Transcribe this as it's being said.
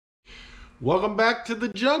Welcome back to the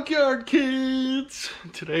Junkyard Kids.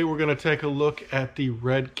 Today we're going to take a look at the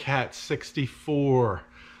Redcat 64.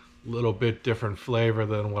 A little bit different flavor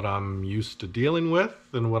than what I'm used to dealing with,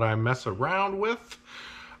 than what I mess around with.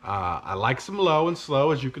 I like some low and slow,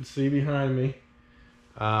 as you can see behind me.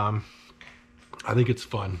 I think it's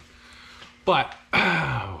fun. But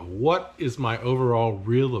what is my overall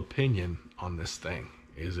real opinion on this thing?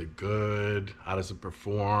 Is it good? How does it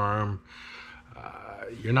perform?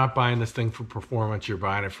 You're not buying this thing for performance, you're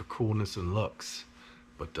buying it for coolness and looks.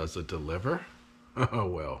 But does it deliver? Oh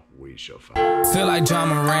well, we shall find. Feel like John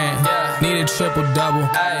Morant, need a triple-double.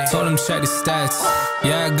 Told him check the stats,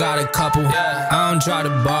 yeah, I got a couple. I don't drive the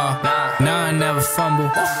ball, now I never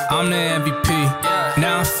fumble. I'm the MVP,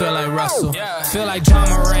 now I feel like Russell. Feel like John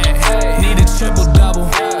Morant, need a triple-double.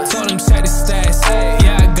 Told him check the stats,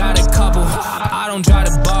 yeah, I got a couple. I don't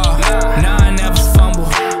drive the ball, now I never fumble.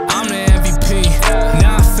 I'm the MVP,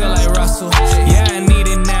 now I feel like Russell. Yeah, I need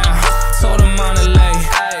it now, told him on the lay.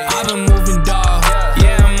 I've been moving dog,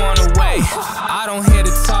 yeah, I'm on the way. I don't hear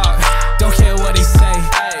the talk, don't care what they say.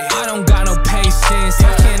 I don't got no patience,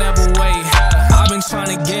 I can't ever wait. I've been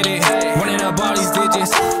trying to get it, running up all these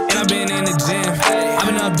digits. And I've been in the gym, I've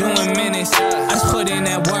been up doing minutes. I just put in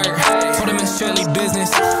that work, told them it's strictly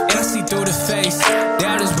business. And I see through the face, they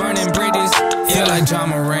all just burning bridges. Feel like John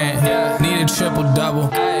Morant, need a triple-double.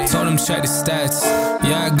 Told him check the stats,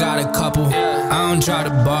 yeah, I got a couple. I don't drive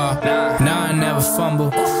the ball, now I never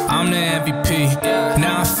fumble. I'm the MVP,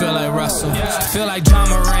 now I feel like Russell. Feel like John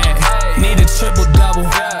Morant, need a triple-double.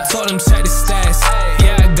 Told him check the stats,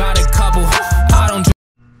 yeah, I got a couple. I don't.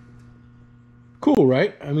 Cool,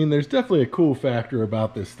 right? I mean, there's definitely a cool factor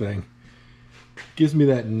about this thing. Gives me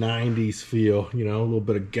that 90s feel, you know, a little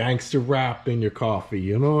bit of gangster rap in your coffee,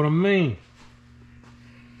 you know what I mean?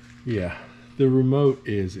 Yeah, the remote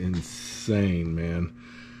is insane, man.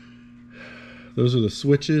 Those are the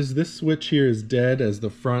switches. This switch here is dead, as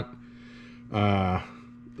the front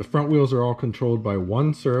wheels are all controlled by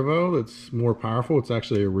one servo that's more powerful. It's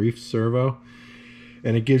actually a reef servo,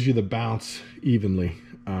 and it gives you the bounce evenly.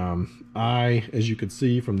 As you can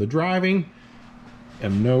see from the driving,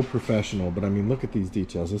 am no professional, but I mean, look at these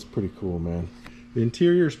details. It's pretty cool, man. The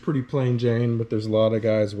interior is pretty plain Jane, but there's a lot of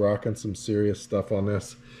guys rocking some serious stuff on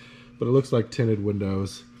this. But it looks like tinted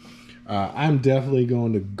windows. I'm definitely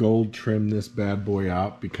going to gold trim this bad boy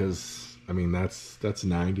out because, I mean, that's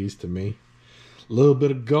 90s to me. A little bit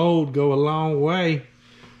of gold go a long way.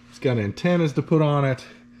 It's got antennas to put on it.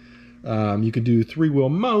 You could do three-wheel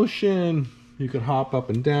motion. You could hop up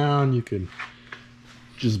and down. You could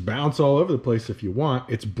just bounce all over the place if you want.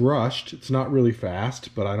 It's brushed. It's not really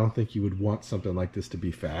fast, but I don't think you would want something like this to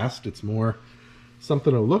be fast. It's more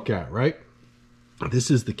something to look at, right?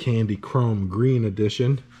 This is the Candy Chrome Green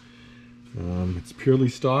edition. It's purely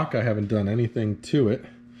stock. I haven't done anything to it.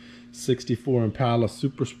 64 Impala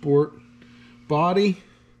Super Sport body.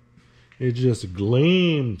 It just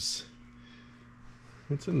gleams.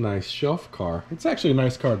 It's a nice shelf car. It's actually a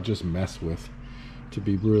nice car to just mess with, to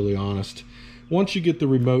be really honest. Once you get the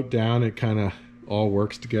remote down, it kind of all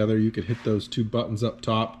works together. You could hit those two buttons up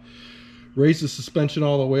top, raise the suspension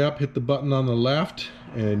all the way up, hit the button on the left,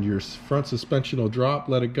 and your front suspension will drop,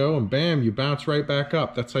 let it go, and bam, you bounce right back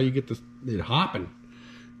up. That's how you get it hopping.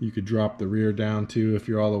 You could drop the rear down too if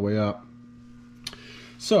you're all the way up.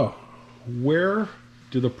 So, where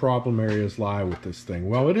do the problem areas lie with this thing?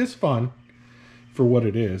 Well, it is fun for what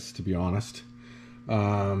it is, to be honest.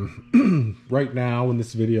 Right now, when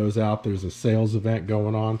this video is out, there's a sales event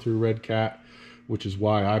going on through Redcat, which is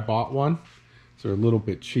why I bought one. So they're a little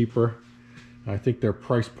bit cheaper. I think their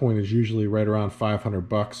price point is usually right around 500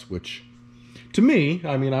 bucks, which to me,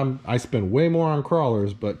 I mean, I spend way more on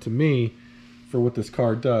crawlers, but to me, for what this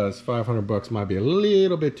car does, 500 bucks might be a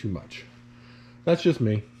little bit too much. That's just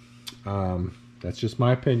me. That's just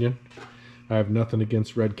my opinion. I have nothing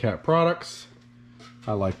against Redcat products.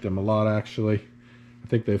 I like them a lot, actually. I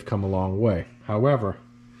think they've come a long way. However,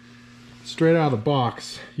 straight out of the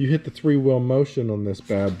box, you hit the three-wheel motion on this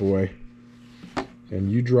bad boy,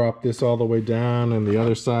 and you drop this all the way down and the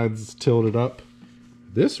other side's tilted up.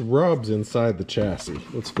 This rubs inside the chassis.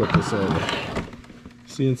 Let's flip this over.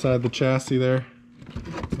 See inside the chassis there?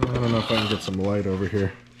 I don't know if I can get some light over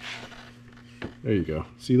here. There you go.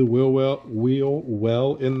 See the wheel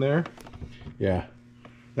well in there? Yeah.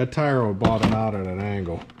 That tire will bottom out at an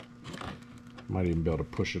angle. Might even be able to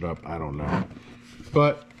push it up. I don't know.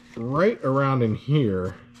 But right around in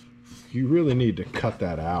here, you really need to cut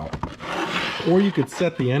that out. Or you could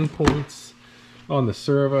set the endpoints on the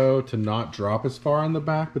servo to not drop as far in the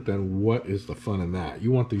back, but then what is the fun in that?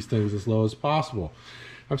 You want these things as low as possible.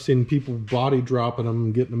 I've seen people body dropping them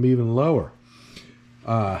and getting them even lower.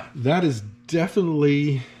 That is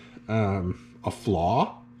definitely a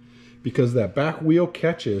flaw, because that back wheel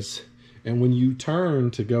catches, and when you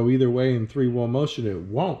turn to go either way in three-wheel motion, it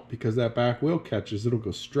won't, because that back wheel catches. It'll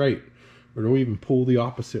go straight, or it'll even pull the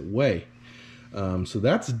opposite way. So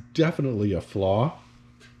that's definitely a flaw.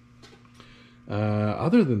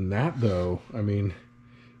 Other than that, though, I mean,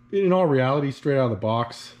 in all reality, straight out of the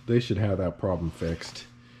box, they should have that problem fixed.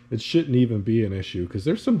 It shouldn't even be an issue, because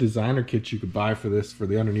there's some designer kits you could buy for this, for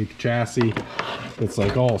the underneath chassis. It's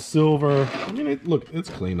like all silver. I mean, look, it's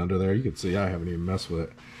clean under there. You can see I haven't even messed with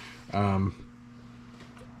it.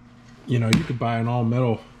 You know, you could buy an all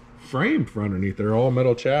metal frame for underneath there, all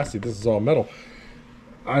metal chassis. This is all metal.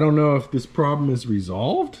 I don't know if this problem is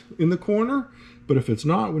resolved in the corner, but if it's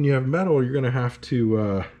not, when you have metal, you're going to have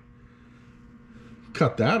to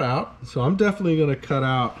cut that out. So I'm definitely going to cut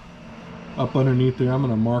out up underneath there. I'm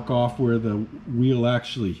going to mark off where the wheel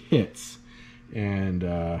actually hits and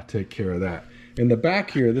take care of that. In the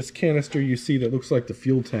back here, this canister you see that looks like the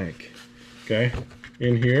fuel tank, okay,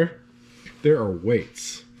 in here, there are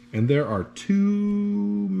weights. And there are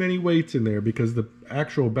too many weights in there, because the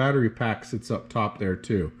actual battery pack sits up top there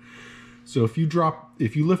too. So if you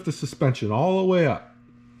lift the suspension all the way up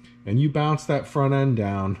and you bounce that front end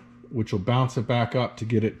down, which will bounce it back up to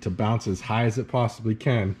get it to bounce as high as it possibly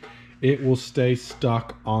can, it will stay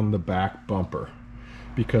stuck on the back bumper,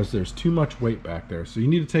 because there's too much weight back there. So you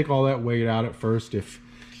need to take all that weight out at first, if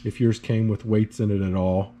yours came with weights in it at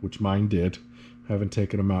all, which mine did. Haven't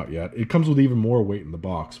taken them out yet. It comes with even more weight in the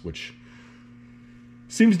box, which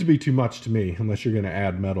seems to be too much to me, unless you're going to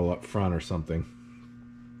add metal up front or something.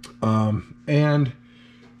 And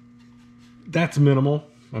that's minimal.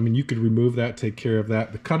 I mean, you could remove that, take care of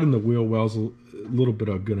that. The cut in the wheel well's a little bit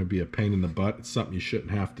going to be a pain in the butt. It's something you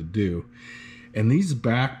shouldn't have to do. And these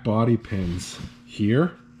back body pins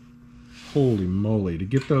here, holy moly, to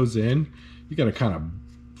get those in, you got to kind of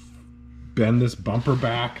bend this bumper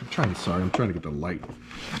back. I'm trying to get the light.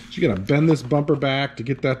 So you gotta bend this bumper back to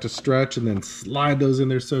get that to stretch, and then slide those in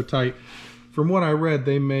there so tight. From what I read,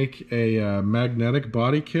 they make a magnetic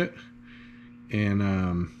body kit, and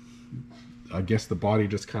I guess the body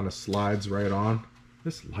just kind of slides right on.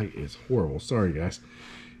 This light is horrible, sorry guys.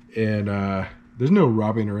 And there's no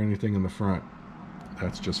rubbing or anything in the front.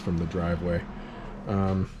 That's just from the driveway.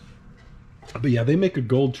 But yeah, they make a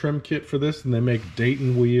gold trim kit for this, and they make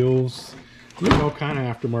Dayton wheels. They make all kind of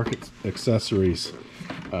aftermarket accessories.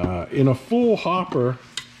 In a full hopper,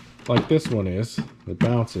 like this one is, that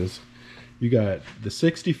bounces, you got the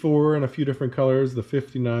 64 in a few different colors, the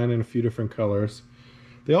 59 in a few different colors.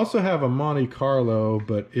 They also have a Monte Carlo,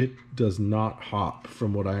 but it does not hop,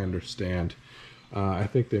 from what I understand. I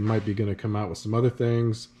think they might be going to come out with some other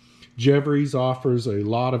things. Jevries offers a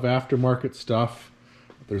lot of aftermarket stuff.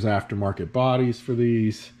 There's aftermarket bodies for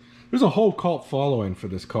these. There's a whole cult following for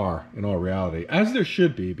this car, in all reality, as there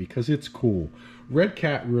should be, because it's cool.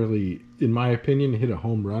 Redcat really, in my opinion, hit a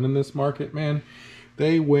home run in this market, man.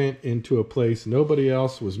 They went into a place nobody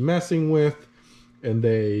else was messing with, and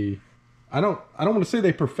I don't want to say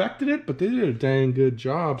they perfected it, but they did a dang good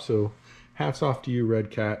job. So hats off to you,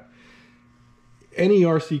 Redcat. Any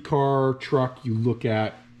RC car, truck you look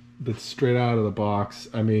at that's straight out of the box,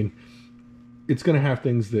 I mean, it's going to have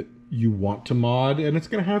things that you want to mod, and it's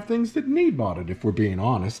going to have things that need modded, if we're being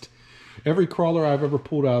honest. Every crawler I've ever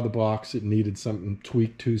pulled out of the box, it needed something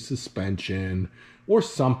tweaked to suspension or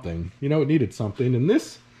something. You know, it needed something, and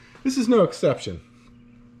this is no exception.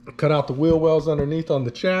 Cut out the wheel wells underneath on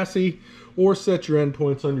the chassis, or set your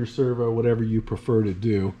endpoints on your servo, whatever you prefer to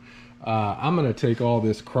do. I'm going to take all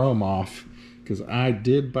this chrome off, because I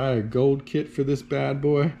did buy a gold kit for this bad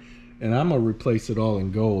boy. And I'm going to replace it all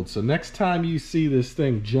in gold. So next time you see this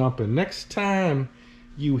thing jumping, next time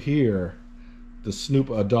you hear the Snoop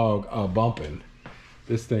a dog bumping,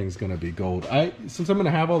 this thing's going to be gold. Since I'm going to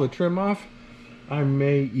have all the trim off, I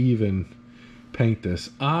may even paint this.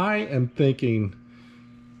 I am thinking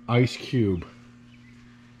Ice Cube,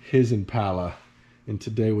 his Impala, and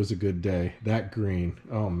Today Was a Good Day. That green,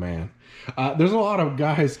 oh man. There's a lot of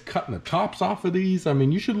guys cutting the tops off of these. I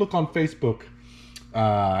mean, you should look on Facebook.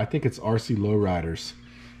 I think it's RC Lowriders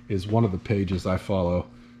is one of the pages I follow.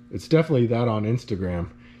 It's definitely that on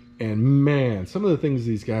Instagram. And man, some of the things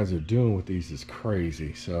these guys are doing with these is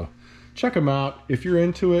crazy. So check them out if you're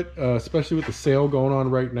into it, especially with the sale going on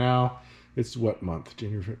right now. It's what month?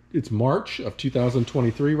 January. It's March of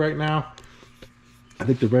 2023 right now. I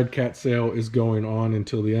think the Redcat sale is going on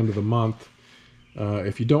until the end of the month.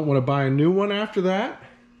 If you don't want to buy a new one after that,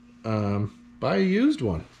 buy a used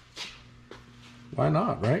one. Why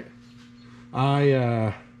not, right?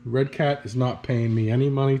 Redcat is not paying me any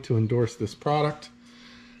money to endorse this product.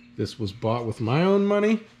 This was bought with my own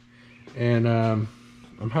money, and I'm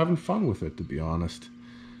having fun with it, to be honest.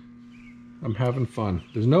 I'm having fun.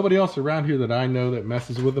 There's nobody else around here that I know that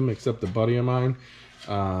messes with them except a buddy of mine.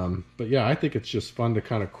 But yeah, I think it's just fun to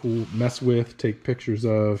kind of mess with, take pictures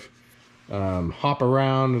of, hop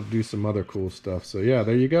around, and do some other cool stuff. So yeah,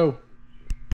 there you go.